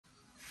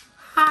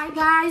Hi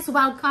guys,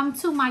 welcome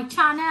to my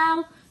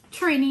channel,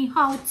 Trini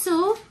How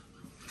To.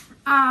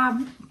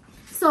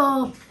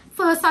 So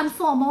first and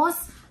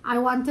foremost, I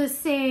want to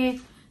say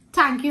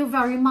thank you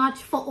very much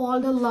for all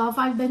the love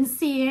I've been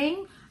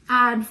seeing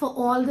and for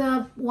all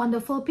the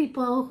wonderful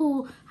people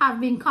who have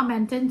been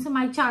commenting to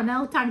my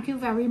channel. Thank you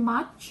very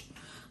much.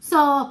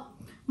 So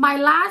my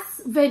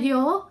last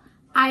video,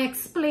 I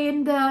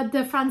explained the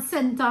different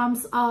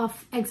symptoms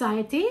of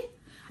anxiety,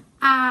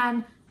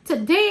 and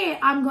today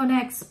I'm going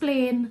to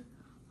explain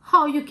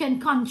how you can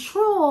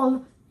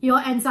control your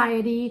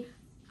anxiety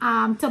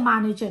to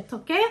manage it,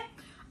 okay?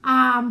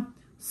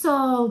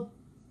 So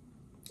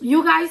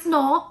you guys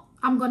know,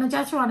 I'm going to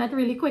just run it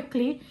really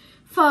quickly.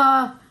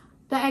 For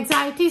the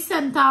anxiety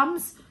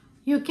symptoms,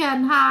 you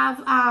can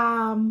have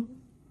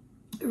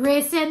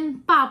racing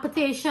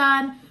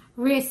palpitation,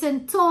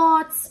 racing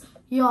thoughts,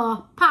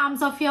 your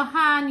palms of your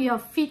hand, your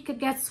feet could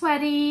get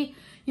sweaty,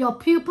 your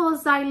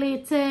pupils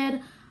dilated,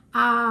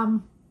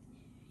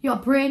 your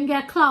brain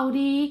get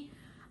cloudy,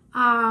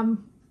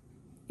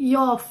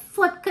 your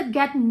foot could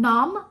get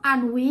numb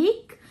and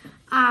weak,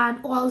 and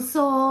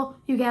also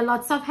you get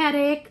lots of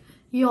headache,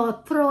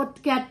 your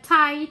throat get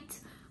tight,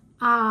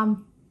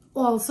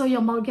 also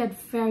your mouth get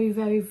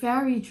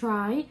very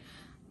dry.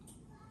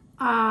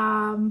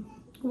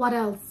 What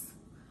else?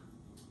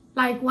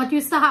 Like what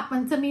used to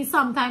happen to me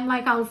sometimes,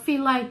 like I'll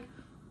feel like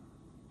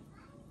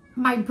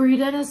my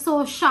breathing is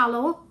so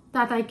shallow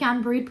that I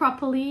can't breathe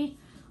properly.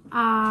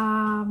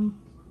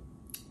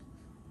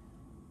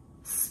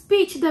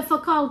 Speech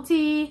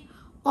difficulty.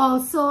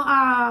 Also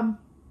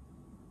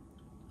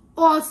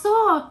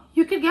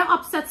you can get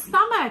upset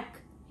stomach.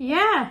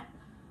 Yeah,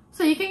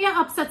 so you can get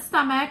upset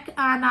stomach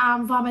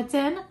and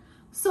vomiting.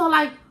 So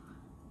like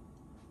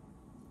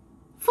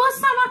first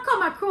time I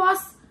come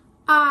across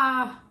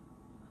a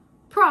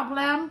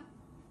problem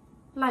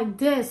like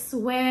this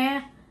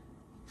where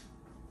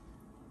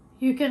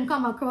you can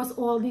come across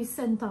all these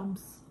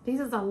symptoms.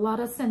 This is a lot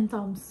of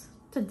symptoms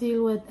to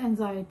deal with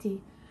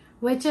anxiety,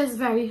 which is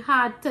very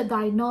hard to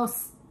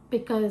diagnose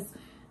because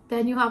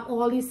then you have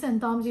all these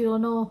symptoms, you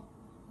don't know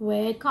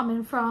where it's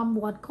coming from,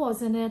 what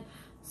causing it.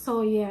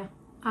 So yeah,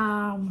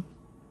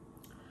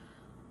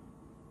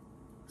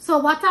 so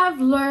what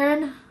I've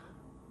learned,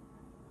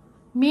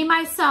 me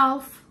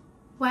myself,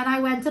 when I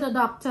went to the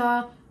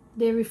doctor,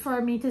 they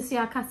referred me to see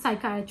a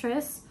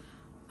psychiatrist.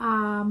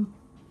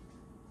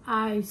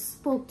 I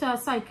spoke to a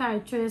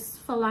psychiatrist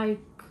for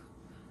like,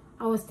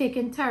 I was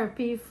taking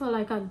therapy for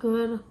like a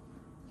good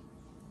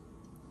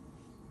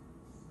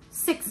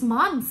 6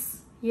 months.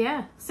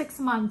 Yeah, 6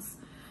 months.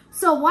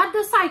 So what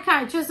the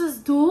psychiatrists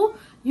do,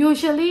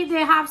 usually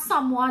they have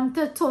someone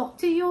to talk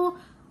to you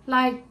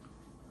like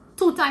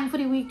 2 times for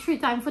the week, 3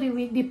 times for the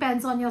week,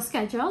 depends on your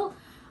schedule.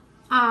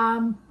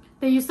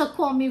 They used to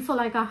call me for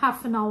like a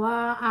half an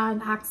hour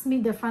and ask me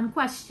different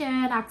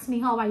questions, ask me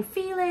how I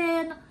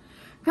feeling.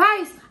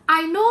 Guys,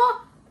 I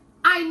know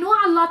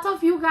a lot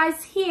of you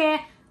guys hear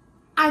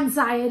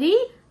anxiety,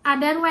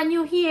 and then when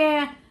you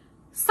hear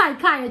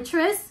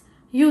psychiatrist,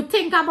 you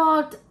think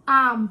about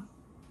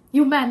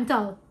you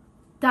mental.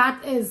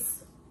 That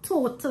is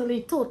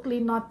totally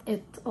not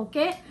it,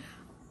 okay?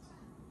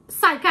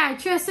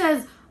 Psychiatrist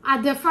is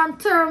a different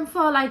term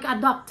for like a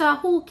doctor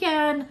who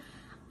can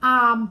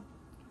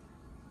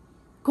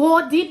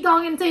go deep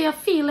down into your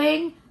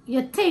feeling,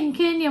 your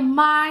thinking, your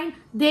mind.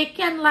 They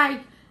can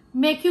like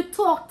make you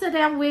talk to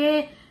them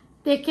where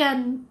they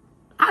can,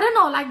 I don't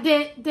know, like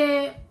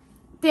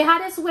they had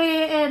this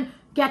way in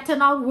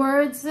getting out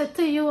words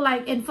to you,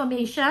 like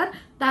information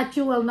that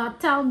you will not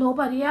tell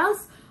nobody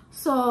else.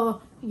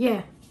 So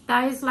yeah,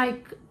 that is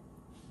like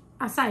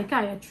a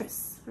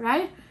psychiatrist,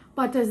 right?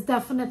 But it's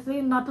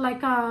definitely not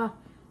like a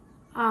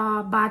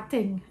bad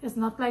thing. It's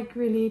not like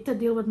really to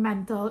deal with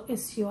mental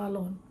issue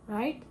alone,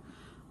 right?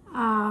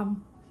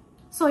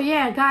 So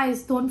yeah,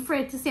 guys, don't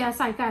afraid to see a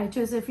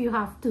psychiatrist if you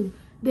have to.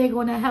 They're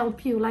gonna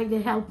help you like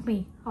they helped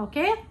me,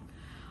 okay?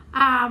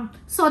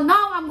 So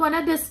now I'm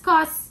gonna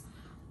discuss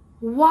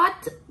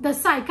what the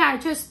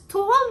psychiatrist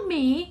told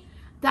me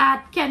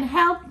that can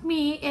help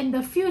me in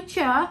the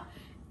future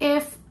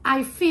if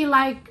I feel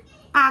like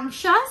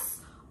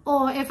anxious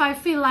or if I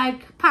feel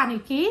like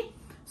panicky.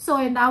 So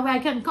in that way I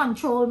can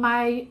control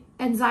my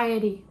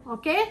anxiety,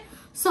 okay?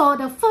 So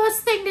the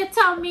first thing they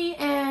tell me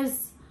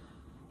is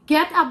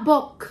get a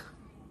book,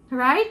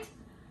 right?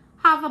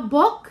 Have a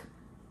book,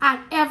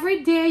 and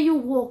every day you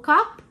woke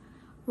up,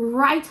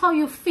 write how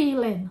you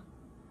feeling.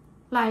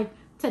 Like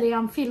today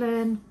I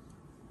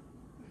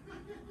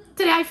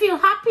feel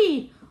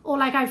happy, or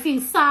like I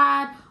feel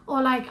sad,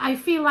 or like I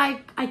feel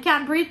like I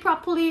can't breathe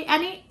properly.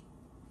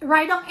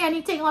 Write down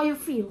anything how you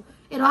feel.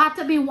 It don't have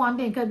to be one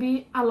thing, it could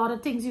be a lot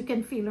of things you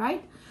can feel,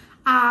 right?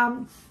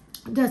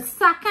 The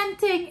second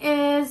thing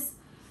is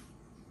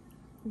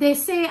they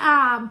say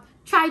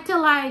try to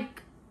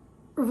like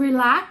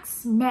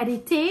relax,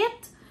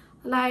 meditate,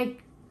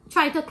 like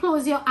try to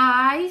close your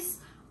eyes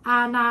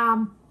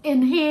and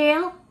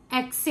inhale,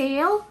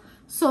 exhale.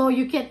 So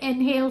you can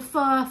inhale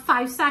for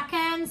 5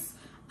 seconds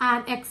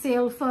and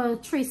exhale for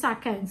 3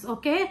 seconds,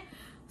 okay?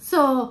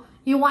 So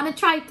you want to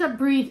try to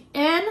breathe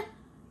in,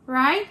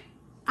 right?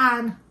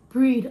 And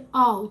breathe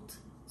out.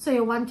 So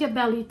you want your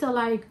belly to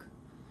like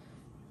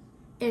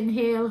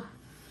inhale,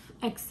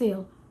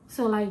 exhale.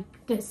 So like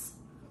this.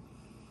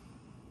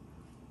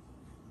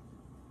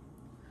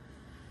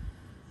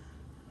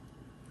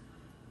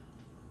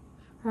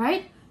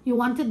 Right? You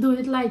want to do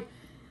it like,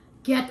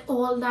 get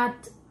all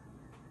that,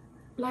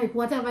 like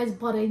whatever is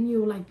bothering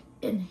you, like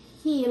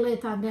inhale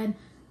it, and then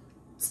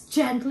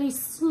gently,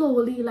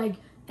 slowly, like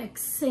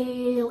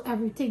exhale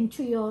everything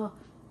to your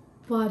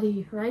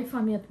body, right?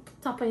 From your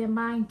top of your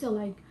mind to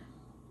like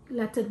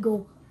let it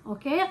go.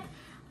 Okay.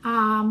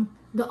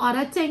 The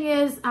other thing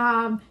is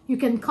you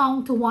can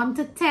count to 1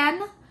 to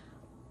 10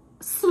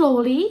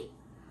 slowly.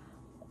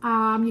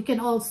 You can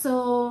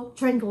also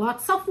drink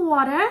lots of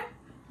water.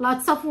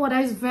 Lots of water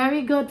is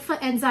very good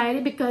for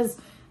anxiety, because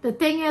the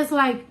thing is,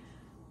 like,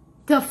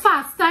 the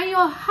faster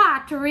your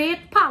heart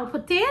rate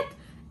palpitate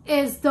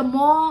is the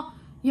more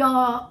your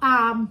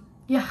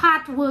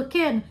heart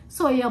working,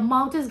 so your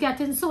mouth is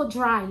getting so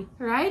dry,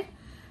 right?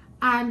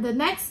 And the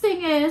next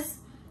thing is,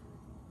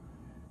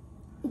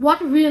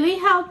 what really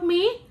helped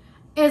me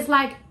is,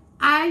 like,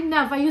 I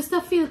never used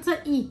to feel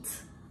to eat,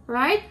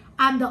 right?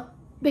 And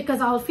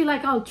because I'll feel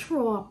like I'll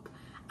throw up.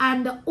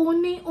 And the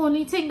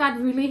only thing that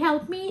really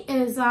helped me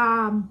is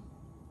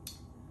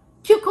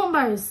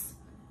cucumbers.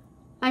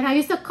 Like, I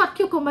used to cut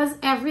cucumbers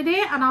every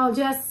day, and I'll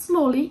just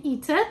slowly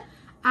eat it.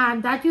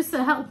 And that used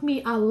to help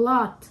me a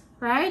lot,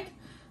 right?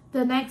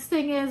 The next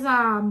thing is,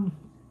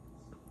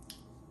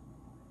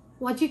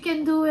 what you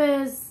can do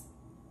is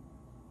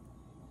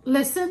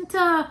listen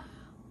to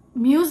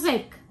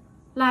music.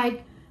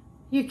 Like,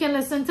 you can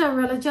listen to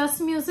religious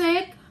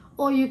music,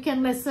 or you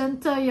can listen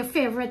to your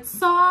favorite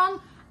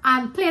song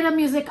and play the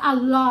music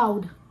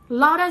loud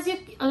as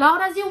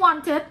you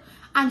want it,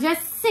 and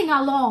just sing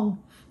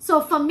along.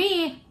 So for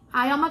me,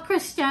 I am a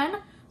Christian,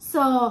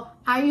 so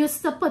I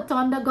used to put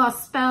on the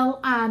gospel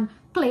and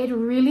play it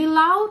really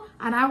loud,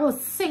 and I will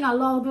sing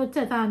along with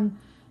it, and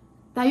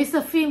that used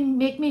to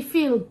make me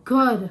feel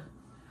good.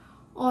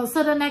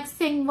 Also, the next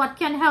thing what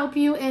can help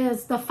you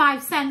is the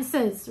 5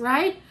 senses,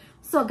 right?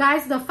 So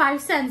guys, the 5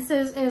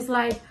 senses is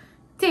like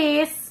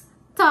taste,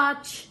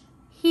 touch,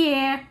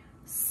 hear,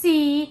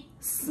 see,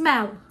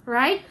 smell,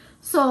 right?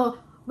 So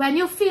when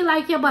you feel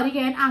like your body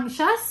getting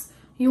anxious,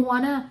 you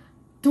want to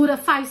do the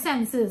 5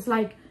 senses.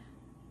 Like,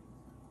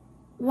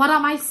 what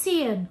am I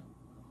seeing?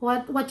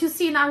 What you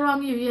seeing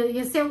around you?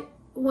 You say,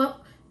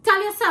 well,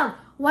 tell yourself,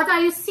 what are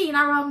you seeing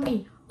around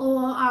me?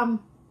 Or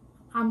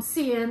I'm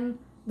seeing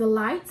the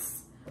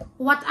lights.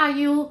 What are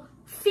you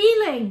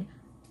feeling?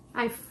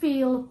 I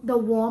feel the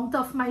warmth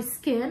of my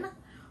skin.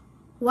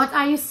 What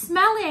are you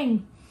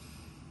smelling?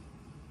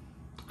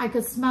 I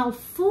could smell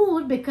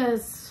food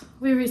because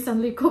we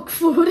recently cooked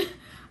food.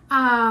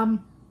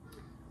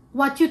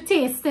 What you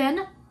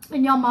tasting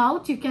in your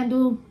mouth, you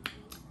can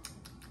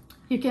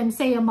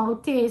say your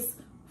mouth tastes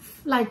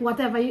like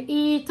whatever you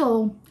eat,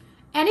 or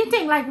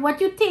anything, like what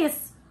you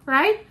taste,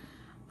 right?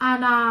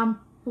 And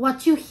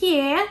what you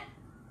hear,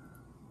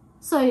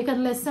 so you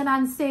can listen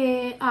and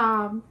say,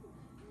 I'm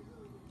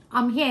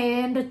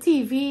hearing the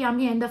TV, I'm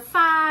hearing the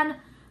fan,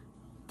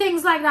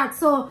 things like that.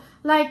 So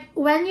like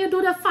when you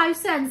do the 5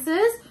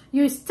 senses,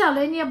 you're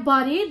telling your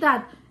body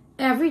that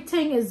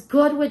everything is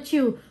good with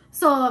you.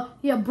 So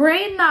your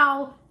brain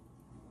now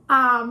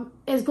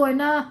is going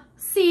to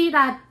see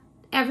that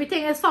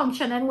everything is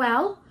functioning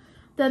well.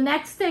 The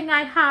next thing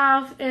I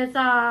have is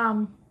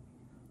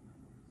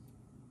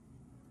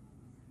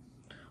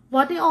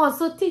what they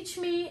also teach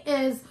me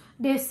is,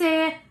 they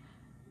say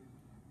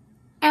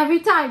every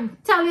time,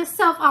 tell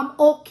yourself, I'm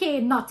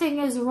okay, nothing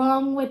is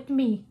wrong with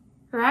me,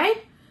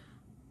 right?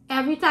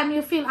 Every time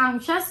you feel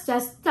anxious,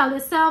 just tell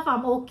yourself,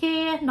 I'm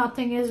okay,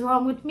 nothing is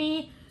wrong with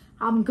me,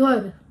 I'm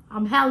good,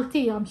 I'm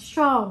healthy, I'm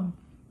strong,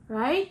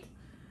 right?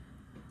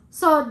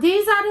 So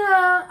these are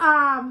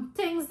the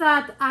things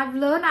that I've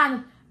learned,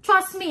 and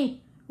trust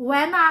me,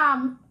 when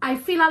I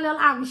feel a little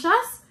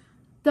anxious,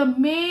 the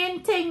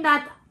main thing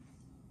that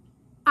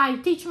I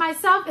teach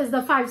myself is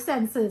the 5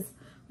 senses.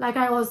 Like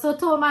I also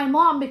told my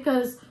mom,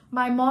 because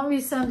my mom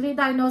recently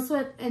diagnosed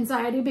with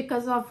anxiety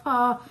because of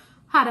her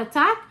heart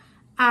attack,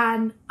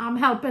 and I'm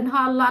helping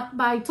her a lot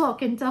by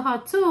talking to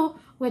her too,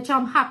 which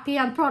I'm happy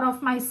and proud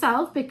of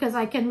myself because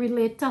I can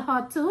relate to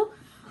her too.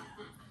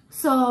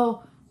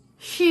 So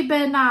she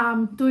been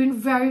doing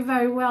very,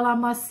 very well, I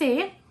must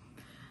say.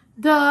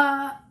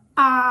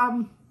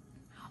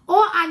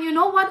 Oh, and you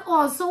know what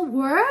also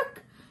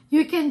work?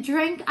 You can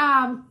drink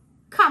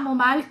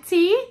chamomile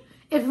tea.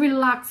 It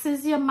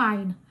relaxes your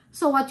mind.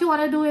 So what you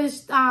want to do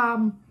is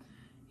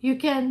you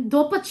can,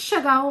 don't put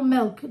sugar or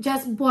milk,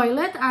 just boil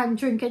it and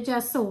drink it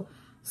just so.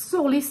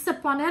 Slowly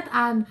sip on it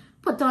and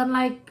put on,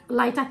 like,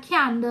 light a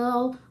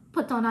candle,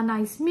 put on a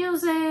nice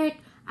music,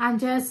 and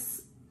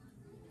just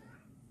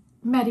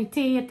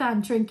meditate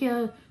and drink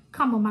your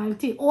chamomile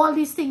tea. All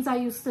these things I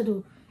used to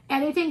do.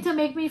 Anything to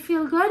make me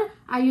feel good,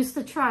 I used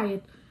to try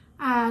it.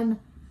 And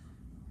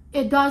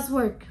it does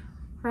work,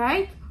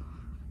 right?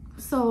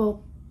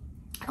 So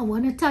I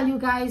want to tell you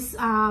guys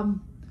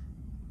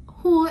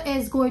who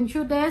is going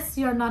through this.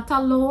 You're not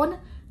alone.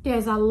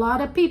 There's a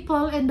lot of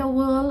people in the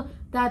world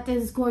that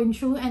is going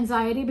through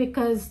anxiety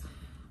because,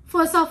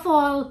 first of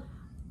all,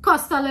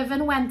 cost of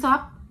living went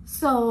up.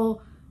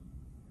 So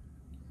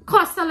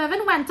cost of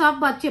living went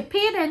up, but your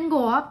pay didn't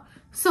go up.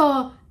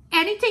 So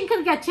anything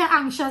can get you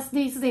anxious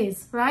these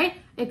days, right?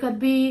 It could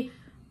be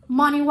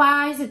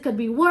money-wise, it could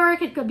be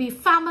work, it could be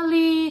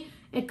family,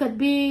 it could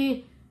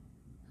be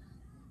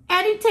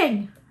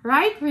anything,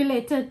 right?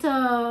 Related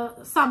to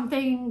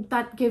something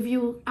that give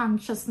you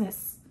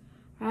anxiousness,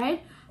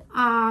 right?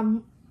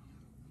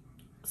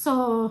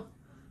 So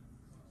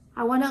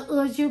I want to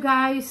urge you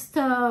guys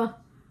to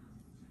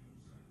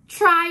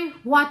try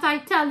what I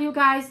tell you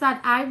guys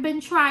that I've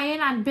been trying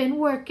and been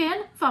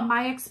working from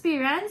my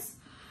experience.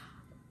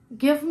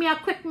 Give me a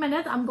quick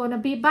minute. I'm going to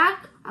be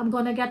back. I'm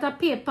going to get a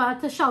paper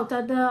to shout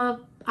at the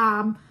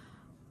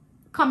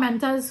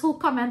commenters who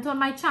comment on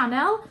my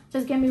channel.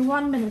 Just give me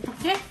 1 minute,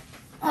 okay?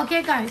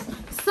 Okay, guys.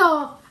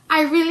 So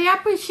I really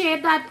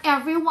appreciate that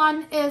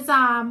everyone is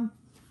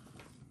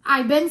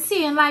I've been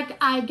seeing like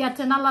I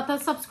getting a lot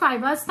of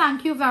subscribers.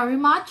 Thank you very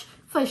much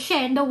for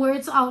sharing the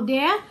words out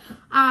there.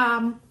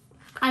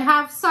 I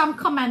have some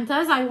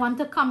commenters I want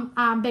to come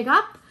big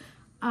up.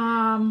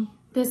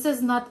 This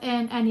is not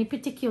in any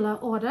particular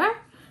order.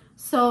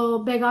 So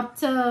big up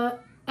to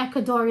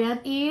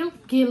Ecuadorian Eel,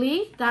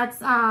 Gilly, that's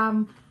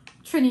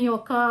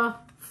Trinioka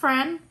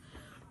friend.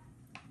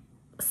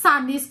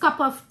 Sandy's Cup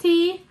of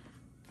Tea,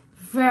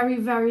 very,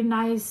 very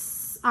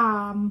nice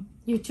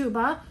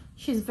YouTuber.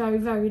 She's very,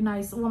 very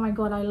nice. Oh my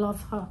God, I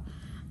love her.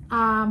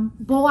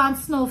 Bo and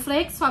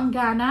Snowflakes from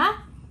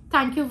Ghana.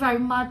 Thank you very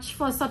much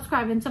for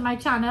subscribing to my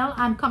channel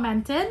and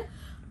commenting.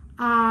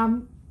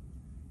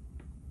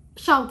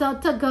 Shout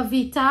out to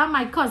Gavita,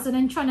 my cousin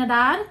in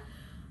Trinidad.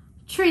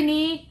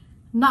 Trini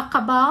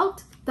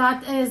Knockabout,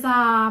 that is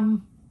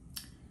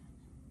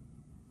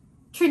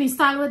Trini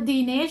Style with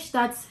Dinesh.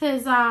 That's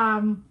his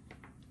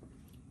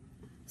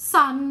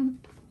son.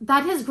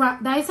 That is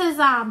his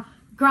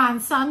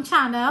grandson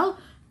channel,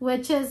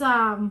 which is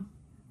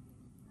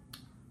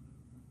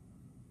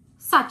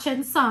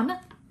Sachin's son,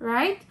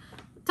 right?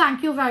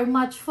 Thank you very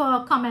much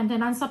for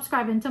commenting and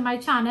subscribing to my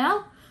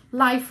channel.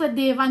 Life with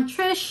Dave and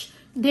Trish.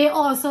 They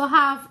also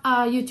have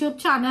a YouTube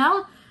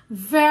channel.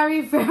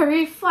 Very,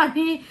 very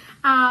funny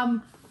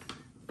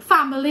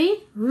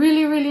family.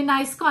 Really, really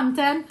nice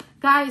content.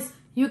 Guys,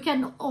 you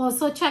can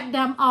also check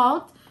them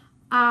out.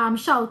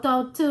 Shout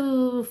out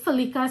to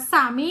Felika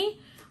Sami.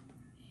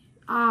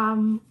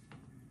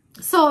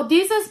 So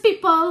these is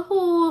people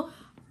who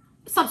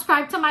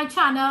subscribe to my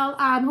channel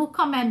and who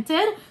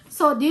commented.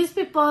 So these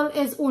people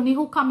is only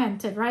who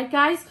commented, right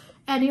guys?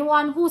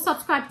 Anyone who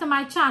subscribed to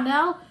my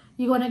channel,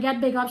 you're gonna get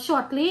big up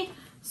shortly.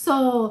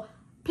 So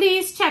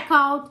please check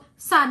out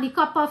Sandy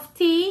Cup of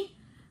Tea,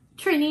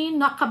 Trini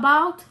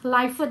Knockabout,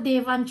 Life with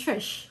Dave and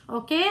Trish.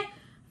 Okay,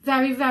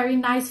 very, very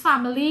nice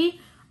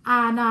family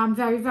and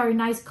very, very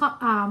nice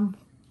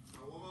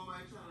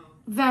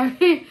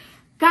very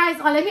guys.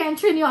 Olivia and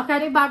Trini are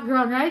in the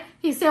background, right?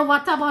 He said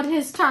what about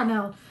his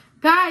channel,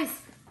 guys?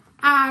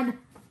 And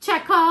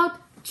check out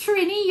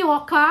Trini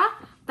Yorker,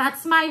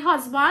 that's my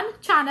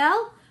husband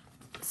channel.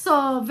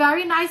 So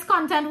very nice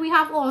content we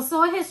have.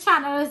 Also his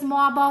channel is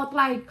more about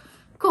like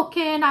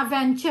cooking,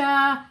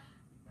 adventure,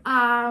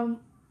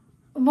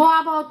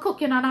 more about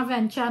cooking and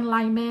adventure and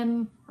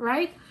liming,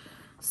 right?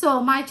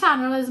 So my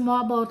channel is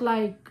more about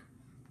like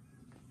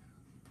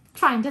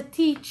trying to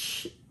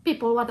teach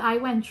people what I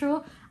went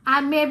through,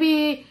 and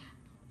maybe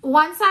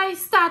once I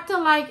start to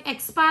like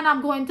expand,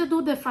 I'm going to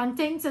do different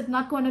things. It's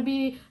not going to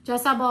be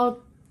just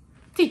about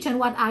teaching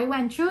what I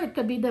went through. It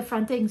could be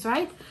different things,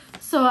 right?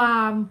 So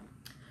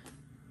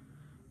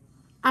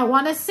I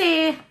want to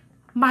say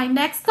my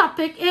next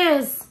topic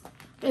is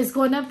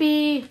going to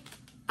be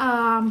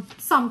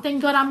something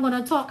good I'm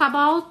going to talk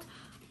about.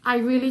 I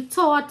really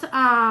thought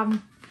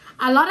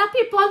a lot of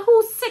people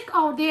who sick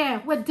out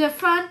there with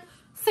different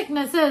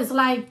sicknesses,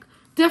 like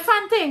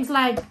different things,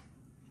 like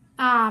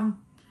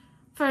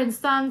for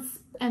instance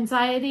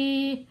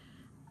anxiety,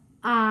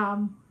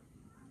 how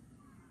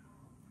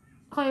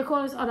you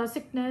call this other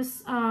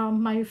sickness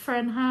my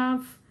friend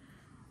have,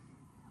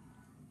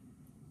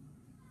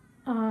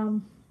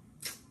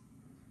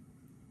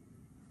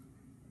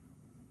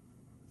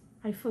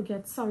 I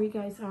forget, sorry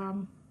guys,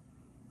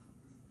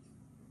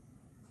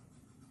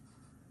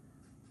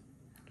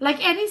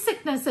 like any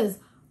sicknesses,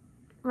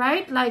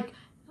 right? Like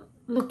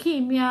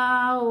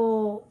leukemia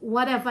or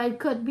whatever it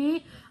could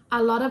be.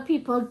 A lot of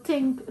people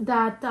think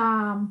that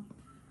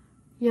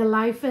your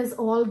life is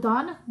all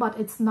done, but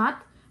it's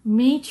not.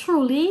 Me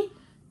truly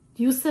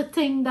used to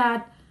think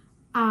that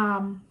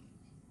I'm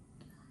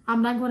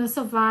not going to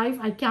survive.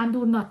 I can't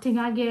do nothing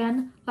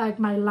again. Like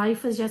my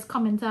life is just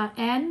coming to an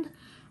end.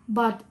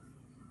 But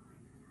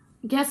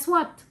guess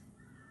what?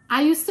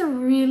 I used to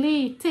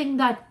really think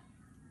that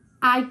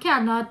I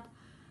cannot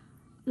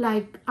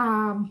like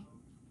have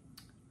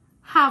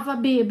a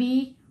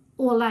baby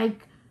or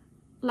like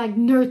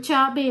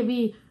nurture a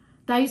baby,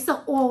 That used to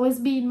always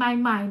be in my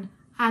mind.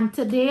 And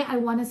today I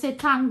want to say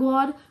thank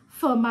God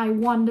for my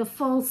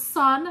wonderful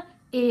son,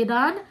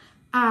 Aiden.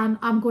 And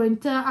I'm going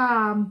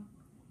to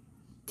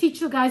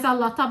teach you guys a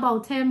lot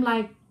about him,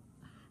 like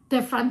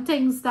different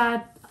things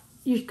that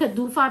you could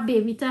do for a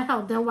baby to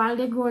help them while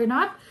they're growing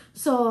up.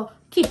 So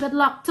keep it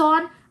locked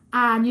on,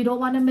 and you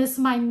don't want to miss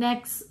my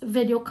next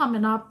video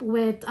coming up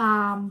with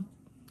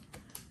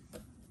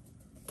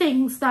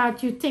things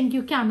that you think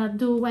you cannot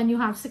do when you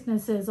have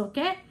sicknesses,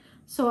 okay?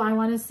 So I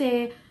want to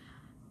say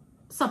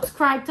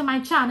subscribe to my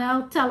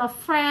channel, tell a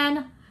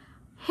friend,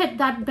 hit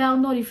that bell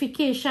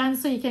notification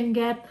so you can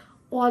get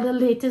all the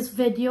latest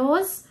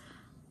videos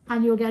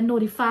and you'll get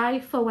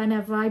notified for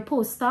whenever I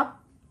post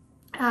up.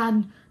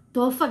 And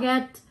don't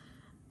forget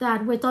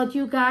that without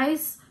you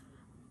guys,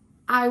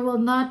 I will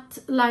not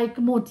like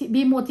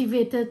be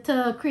motivated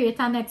to create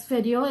our next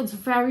video. It's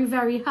very,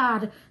 very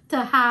hard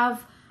to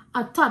have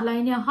a toddler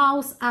in your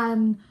house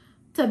and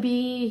to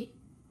be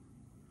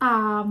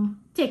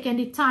taking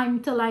the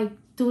time to like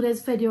do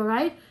this video,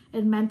 right?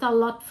 It meant a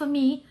lot for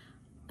me.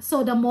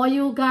 So the more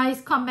you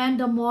guys comment,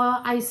 the more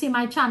I see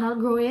my channel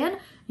growing.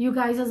 You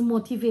guys has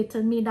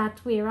motivated me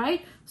that way,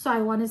 right? So I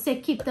want to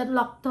say keep that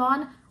locked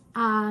on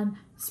and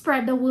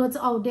spread the words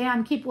out there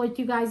and keep what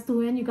you guys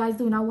doing. You guys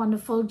doing a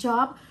wonderful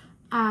job.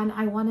 And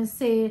I want to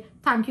say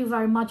thank you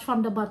very much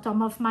from the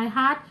bottom of my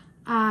heart.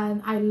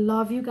 And I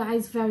love you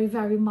guys very,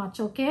 very much,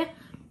 okay?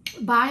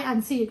 Bye,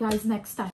 and see you guys next time.